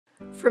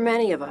For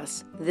many of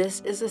us, this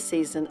is a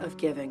season of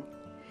giving.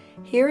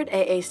 Here at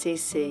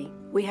AACC,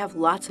 we have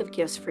lots of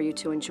gifts for you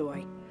to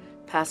enjoy.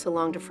 Pass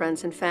along to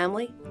friends and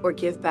family, or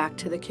give back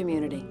to the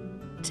community.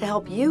 To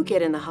help you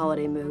get in the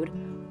holiday mood,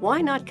 why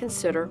not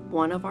consider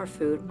one of our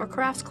food or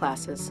crafts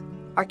classes?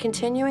 Our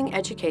continuing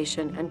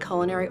education and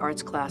culinary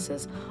arts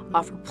classes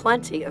offer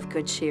plenty of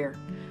good cheer,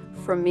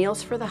 from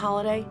meals for the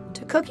holiday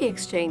to cookie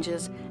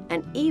exchanges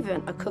and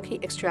even a cookie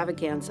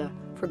extravaganza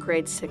for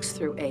grades 6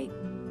 through 8.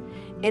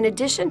 In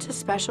addition to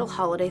special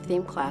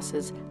holiday-themed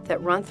classes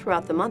that run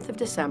throughout the month of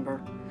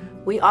December,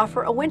 we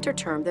offer a winter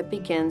term that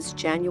begins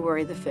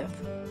January the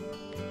 5th.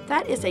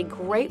 That is a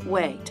great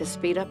way to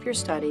speed up your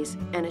studies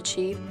and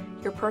achieve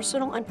your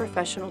personal and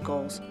professional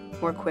goals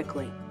more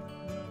quickly.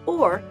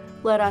 Or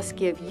let us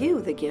give you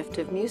the gift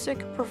of music,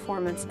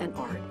 performance, and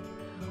art.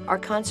 Our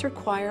concert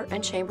choir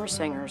and chamber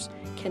singers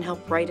can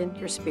help brighten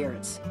your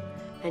spirits.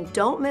 And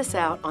don't miss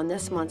out on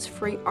this month's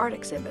free art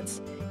exhibits,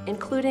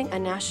 including a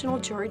national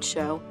juried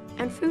show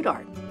and food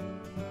art.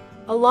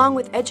 Along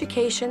with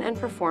education and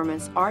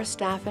performance, our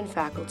staff and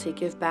faculty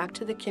give back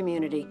to the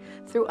community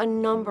through a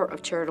number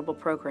of charitable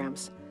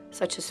programs,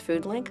 such as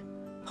FoodLink,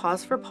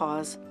 Paws for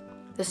Paws,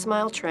 the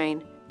Smile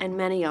Train, and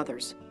many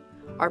others.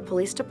 Our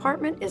police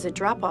department is a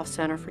drop-off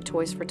center for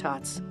Toys for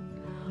Tots.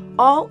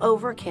 All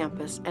over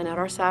campus and at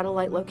our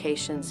satellite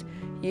locations,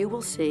 you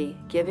will see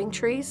giving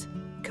trees,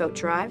 coat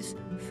drives,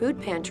 food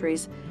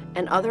pantries,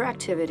 and other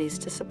activities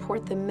to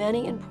support the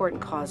many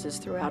important causes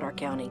throughout our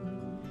county.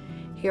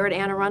 Here at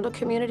Anne Arundel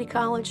Community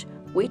College,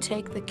 we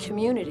take the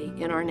community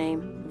in our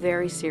name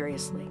very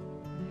seriously.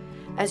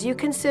 As you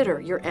consider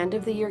your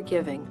end-of-the-year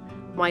giving,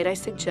 might I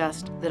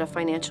suggest that a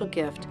financial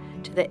gift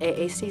to the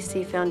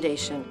AACC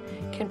Foundation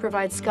can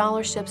provide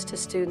scholarships to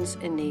students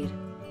in need.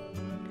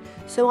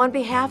 So on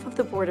behalf of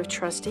the Board of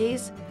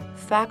Trustees,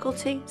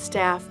 faculty,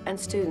 staff, and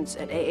students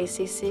at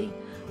AACC,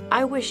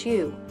 I wish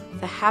you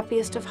the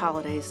happiest of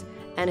holidays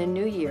and a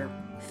new year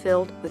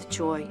filled with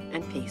joy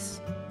and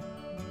peace.